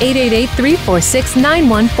show at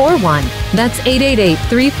 888-346-9141. That's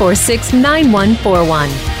 888-346-9141.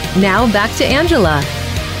 Now back to Angela.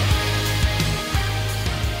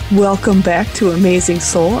 Welcome back to Amazing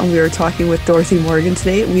Soul, and we are talking with Dorothy Morgan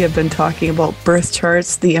today. We have been talking about birth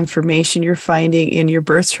charts, the information you're finding in your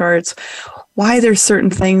birth charts, why there's certain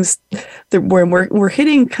things that we're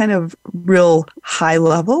hitting kind of real high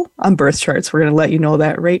level on birth charts. We're going to let you know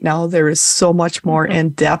that right now. There is so much more in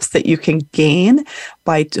depth that you can gain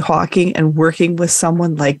by talking and working with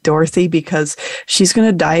someone like Dorothy, because she's going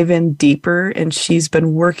to dive in deeper, and she's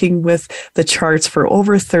been working with the charts for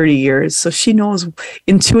over 30 years. So she knows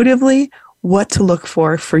intuitively what to look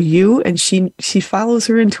for you, and she follows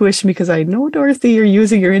her intuition, because I know, Dorothy, you're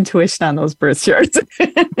using your intuition on those birth charts.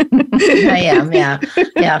 I am, yeah.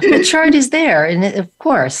 The chart is there, and of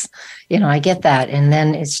course, I get that, and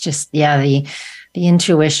then it's just the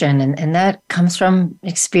intuition, and that comes from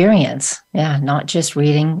experience, not just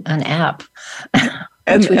reading an app.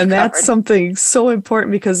 And that's something so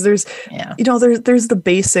important, because there's the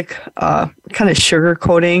basic kind of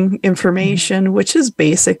sugarcoating information, which is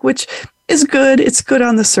basic, which is good. It's good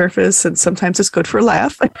on the surface, and sometimes it's good for a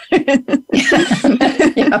laugh.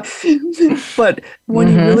 But when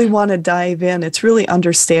you really want to dive in, it's really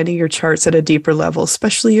understanding your charts at a deeper level,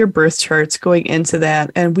 especially your birth charts, going into that.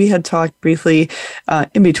 And we had talked briefly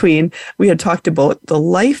in between, we had talked about the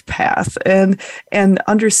life path and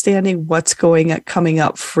understanding what's coming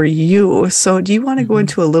up for you. So do you want to go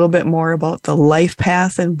into a little bit more about the life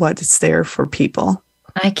path and what is there for people?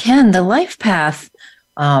 I can. The life path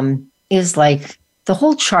is like the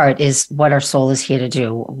whole chart is what our soul is here to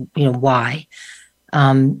do. Why?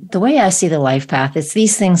 The way I see the life path, it's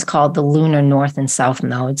these things called the lunar north and south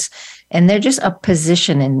nodes. And they're just a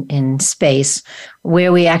position in space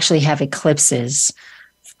where we actually have eclipses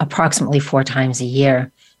approximately 4 times a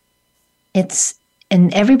year.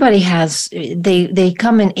 And everybody has, they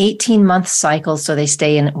come in 18-month cycles, so they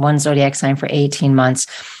stay in one zodiac sign for 18 months.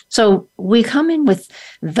 So we come in with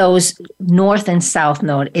those north and south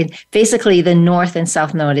node. Basically, the north and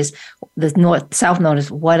south node is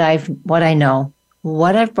what I know,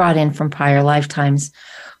 what I've brought in from prior lifetimes,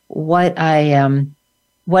 what I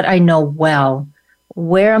know well,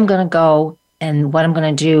 where I'm going to go, and what I'm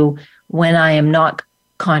going to do when I am not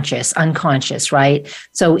unconscious, right?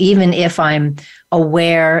 So even if I'm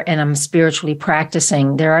aware and I'm spiritually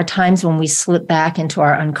practicing, there are times when we slip back into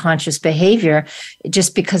our unconscious behavior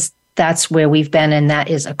just because that's where we've been, and that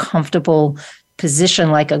is a comfortable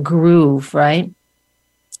position, like a groove, right?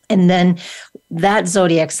 And then that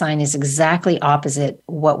zodiac sign is exactly opposite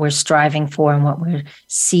what we're striving for and what we're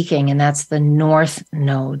seeking. And that's the North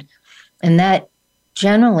Node. And that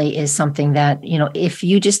generally is something that, if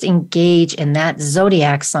you just engage in that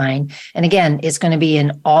zodiac sign, and again, it's going to be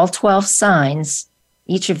in all 12 signs,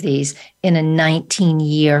 each of these in a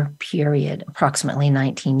 19-year period, approximately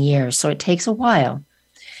 19 years. So it takes a while.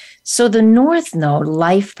 So the North Node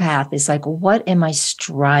life path is like, what am I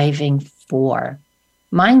striving for?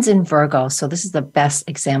 Mine's in Virgo, so this is the best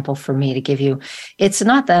example for me to give you. It's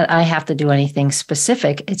not that I have to do anything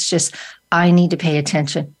specific. It's just I need to pay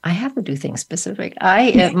attention. I have to do things specific.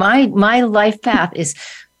 My life path is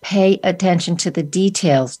pay attention to the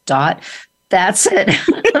details. That's it.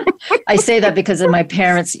 I say that because of my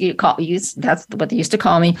parents. That's what they used to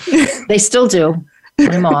call me. They still do.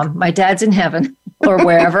 My mom. My dad's in heaven or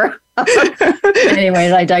wherever.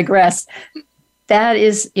 Anyways, I digress. That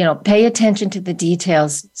is, pay attention to the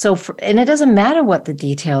details. And it doesn't matter what the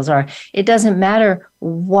details are. It doesn't matter,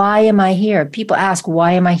 why am I here? People ask,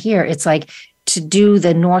 why am I here? It's like to do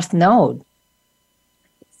the North Node.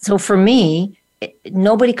 So for me,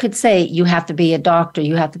 nobody could say you have to be a doctor,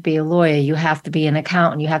 you have to be a lawyer, you have to be an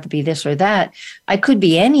accountant, you have to be this or that. I could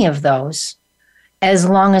be any of those as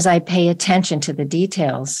long as I pay attention to the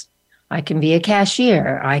details. I can be a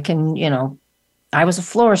cashier. I can, I was a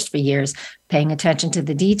florist for years, paying attention to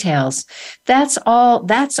the details. That's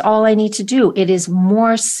all I need to do. It is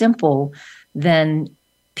more simple than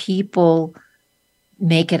people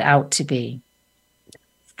make it out to be.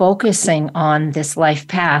 Focusing on this life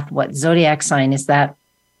path, what zodiac sign is that?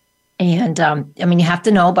 And you have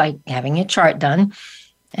to know by having a chart done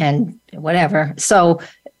and whatever. So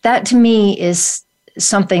that to me is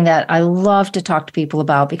something that I love to talk to people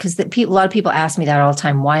about, because a lot of people ask me that all the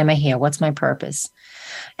time. Why am I here? What's my purpose?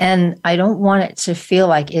 And I don't want it to feel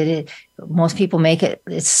like most people make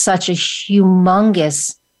it's such a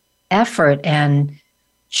humongous effort and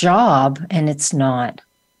job, and it's not.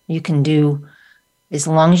 You can do, as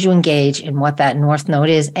long as you engage in what that North Node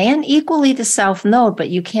is, and equally the South Node, but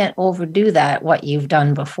you can't overdo that, what you've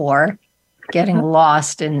done before. Getting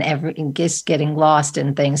lost in getting lost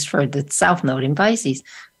in things for the South Node in Pisces,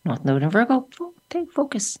 North Node in Virgo.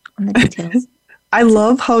 Focus on the details. I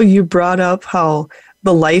love how you brought up how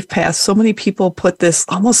the life path, so many people put this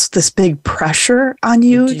big pressure on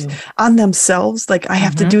you, on themselves. Like, I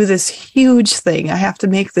have to do this huge thing. I have to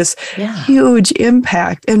make this huge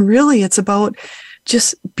impact. And really it's about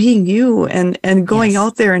just being you and going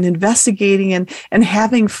out there and investigating and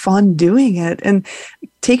having fun doing it and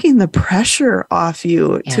taking the pressure off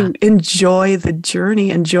you to enjoy the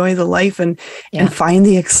journey, enjoy the life and find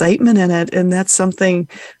the excitement in it. And that's something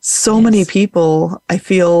so many people, I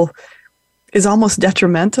feel, is almost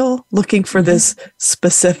detrimental, looking for this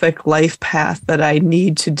specific life path that I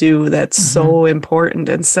need to do that's so important,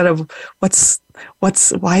 instead of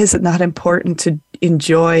why is it not important to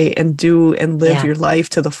enjoy and do and live your life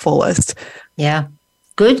to the fullest? Yeah.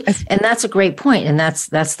 Good. And that's a great point. And that's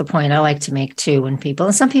the point I like to make too, when people,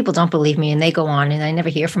 and some people don't believe me and they go on and I never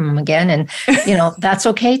hear from them again. And, that's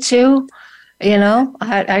okay too.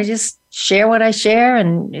 I just share what I share,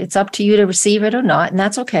 and it's up to you to receive it or not. And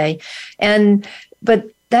that's okay.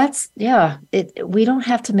 But that's, we don't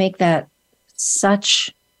have to make that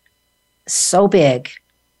so big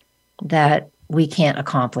that we can't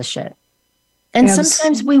accomplish it. And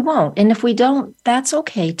sometimes we won't. And if we don't, that's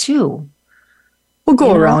okay too. We'll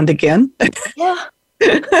go around again. Yeah.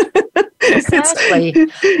 Exactly.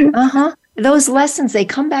 Those lessons, they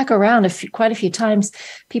come back around quite a few times.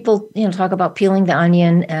 People, talk about peeling the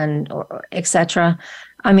onion and etc.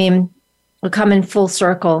 We come in full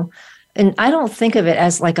circle. And I don't think of it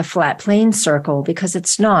as like a flat plane circle, because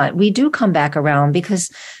it's not. We do come back around,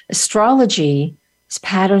 because astrology is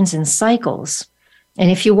patterns and cycles.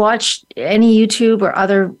 And if you watch any YouTube or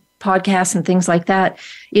other podcasts and things like that,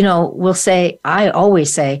 I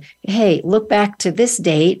always say, hey, look back to this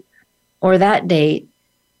date or that date,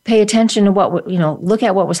 pay attention to look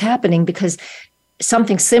at what was happening, because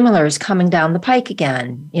something similar is coming down the pike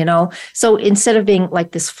again, So instead of being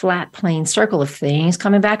like this flat plane circle of things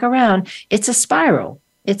coming back around, it's a spiral.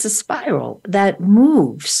 It's a spiral that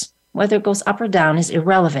moves. Whether it goes up or down is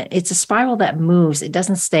irrelevant. It's a spiral that moves. It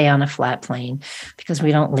doesn't stay on a flat plane, because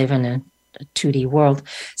we don't live in a 2D world.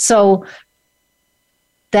 So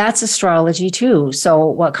that's astrology too. So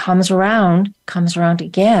what comes around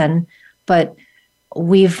again, but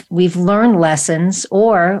we've learned lessons,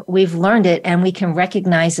 or we've learned it and we can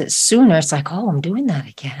recognize it sooner. It's like, oh, I'm doing that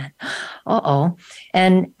again. Uh-oh.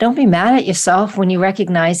 And don't be mad at yourself when you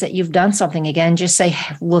recognize that you've done something again. Just say,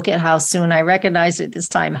 look at how soon I recognized it this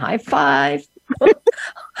time. High five.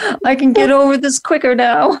 I can get over this quicker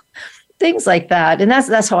now. Things like that. And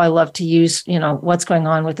that's how I love to use, what's going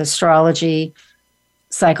on with astrology,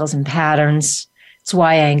 cycles and patterns. It's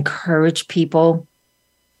why I encourage people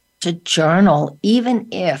to journal, even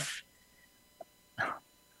if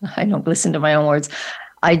I don't listen to my own words.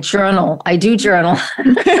 I do journal.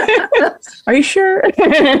 Are you sure?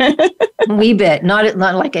 Wee bit, not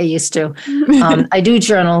like I used to. I do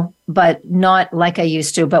journal, but not like I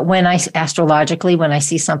used to. But astrologically, when I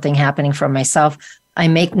see something happening for myself, I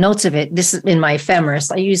make notes of it. This is in my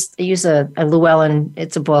ephemeris. I use a Llewellyn.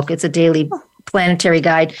 It's a book. It's a daily planetary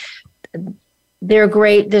guide. They're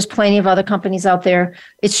great. There's plenty of other companies out there.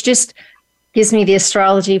 It's just gives me the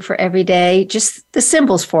astrology for every day, just the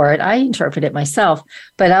symbols for it. I interpret it myself,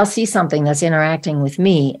 but I'll see something that's interacting with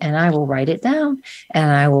me and I will write it down,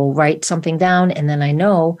 and I will write something down. And then I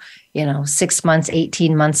know, 6 months,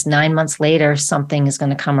 18 months, 9 months later, something is going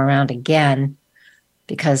to come around again,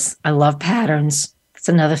 because I love patterns. It's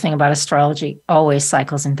another thing about astrology, always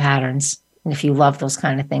cycles and patterns. And if you love those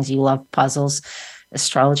kind of things, you love puzzles,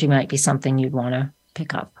 astrology might be something you'd want to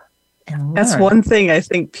pick up and learn. That's one thing I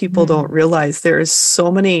think people don't realize. There is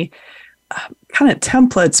so many kind of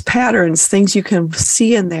templates, patterns, things you can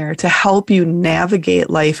see in there to help you navigate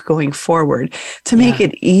life going forward, to make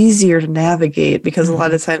it easier to navigate. Because a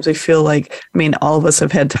lot of times we feel like, all of us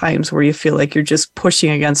have had times where you feel like you're just pushing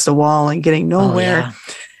against a wall and getting nowhere. Oh, yeah.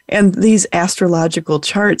 And these astrological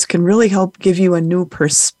charts can really help give you a new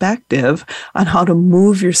perspective on how to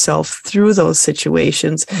move yourself through those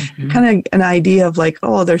situations. Kind of an idea of like,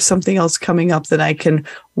 oh, there's something else coming up that I can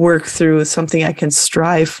work through, something I can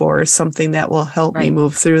strive for, something that will help me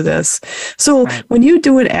move through this. So when you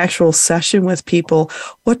do an actual session with people,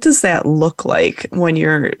 what does that look like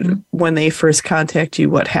when they first contact you?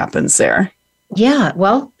 What happens there? Yeah,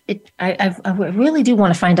 well, I really do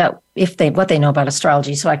want to find out what they know about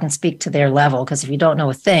astrology, so I can speak to their level. Because if you don't know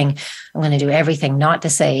a thing, I'm going to do everything not to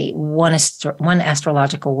say one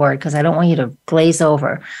astrological word, because I don't want you to glaze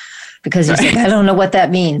over. Because you say, I don't know what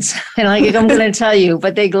that means, and I'm going to tell you,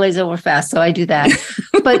 but they glaze over fast, so I do that.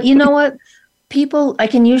 But you know what? I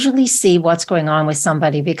can usually see what's going on with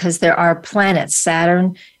somebody, because there are planets,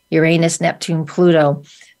 Saturn, Uranus, Neptune, Pluto,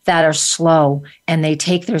 that are slow, and they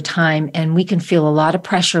take their time, and we can feel a lot of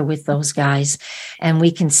pressure with those guys, and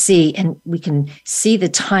we can see the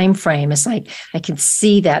time frame. It's like I can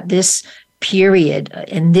see that this period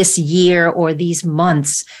in this year or these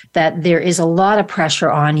months, that there is a lot of pressure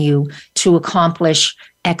on you to accomplish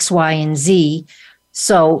X, Y, and Z.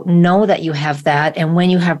 So know that you have that, and when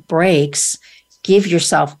you have breaks, give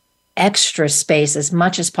yourself extra space as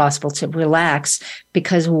much as possible to relax,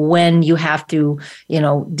 because when you have to,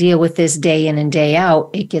 deal with this day in and day out,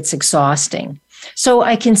 it gets exhausting. So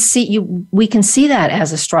we can see that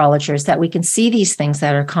as astrologers, that we can see these things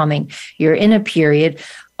that are coming. You're in a period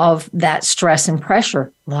of that stress and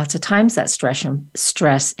pressure. Lots of times that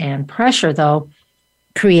stress and pressure, though,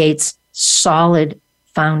 creates solid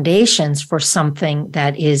foundations for something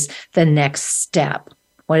that is the next step,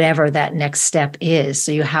 whatever that next step is.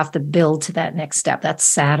 So you have to build to that next step. That's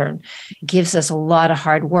Saturn. It gives us a lot of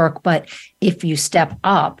hard work. But if you step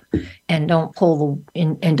up and don't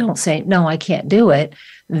and don't say, no, I can't do it,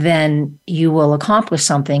 then you will accomplish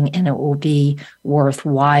something and it will be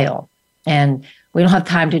worthwhile. And we don't have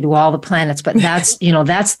time to do all the planets, but that's,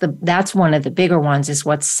 that's one of the bigger ones, is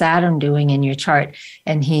what's Saturn doing in your chart.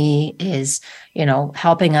 And he is,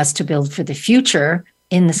 helping us to build for the future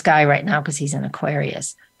in the sky right now, because he's in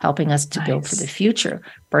Aquarius, helping us to build for the future,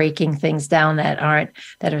 breaking things down that are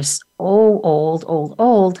so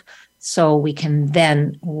old, so we can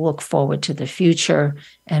then look forward to the future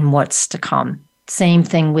and what's to come. Same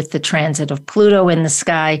thing with the transit of Pluto in the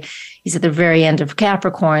sky. He's at the very end of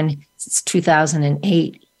Capricorn. Since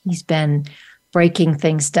 2008. He's been breaking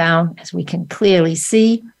things down, as we can clearly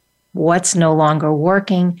see what's no longer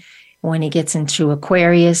working. When he gets into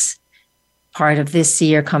Aquarius, part of this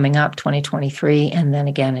year coming up, 2023, and then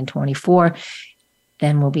again in 24,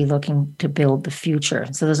 then we'll be looking to build the future.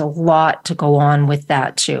 So there's a lot to go on with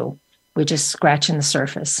that too. We're just scratching the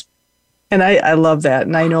surface. And I love that.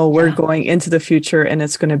 And I know we're going into the future and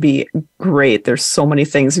it's going to be great. There's so many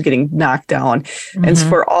things getting knocked down. And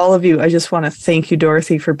for all of you, I just want to thank you,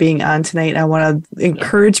 Dorothy, for being on tonight. And I want to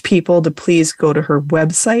encourage people to please go to her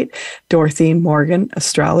website,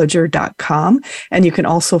 DorothyMorganAstrologer.com. And you can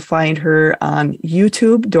also find her on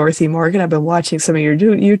YouTube, Dorothy Morgan. I've been watching some of your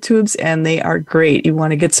YouTubes and they are great. You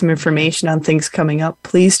want to get some information on things coming up,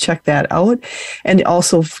 please check that out. And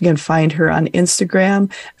also you can find her on Instagram,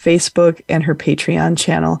 Facebook, and her Patreon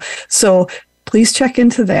channel. So please check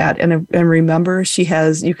into that. And remember,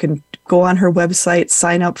 you can go on her website,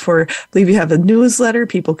 sign up for, I believe you have a newsletter.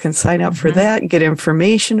 People can sign up for that, get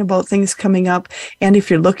information about things coming up. And if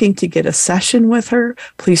you're looking to get a session with her,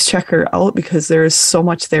 please check her out because there is so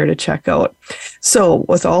much there to check out. So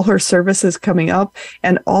with all her services coming up,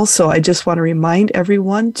 and also I just want to remind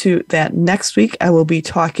everyone that next week I will be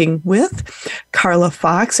talking with Carla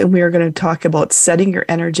Fox, and we are going to talk about setting your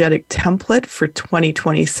energetic template for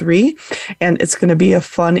 2023. And it's going to be a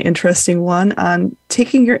fun, interesting one on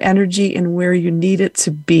taking your energy and where you need it to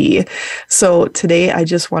be. So today I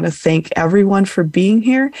just want to thank everyone for being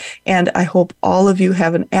here, and I hope all of you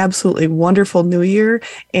have an absolutely wonderful new year.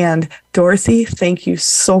 And Dorothy, thank you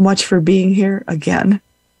so much for being here again.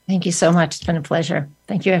 Thank you so much. It's been a pleasure.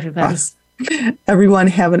 Thank you, everybody. Everyone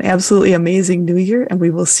have an absolutely amazing new year, and we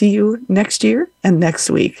will see you next year and next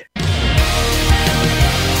week.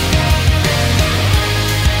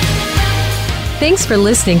 Thanks for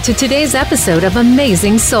listening to today's episode of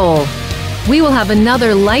Amazing Soul. We will have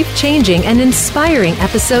another life-changing and inspiring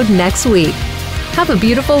episode next week. Have a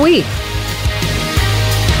beautiful week.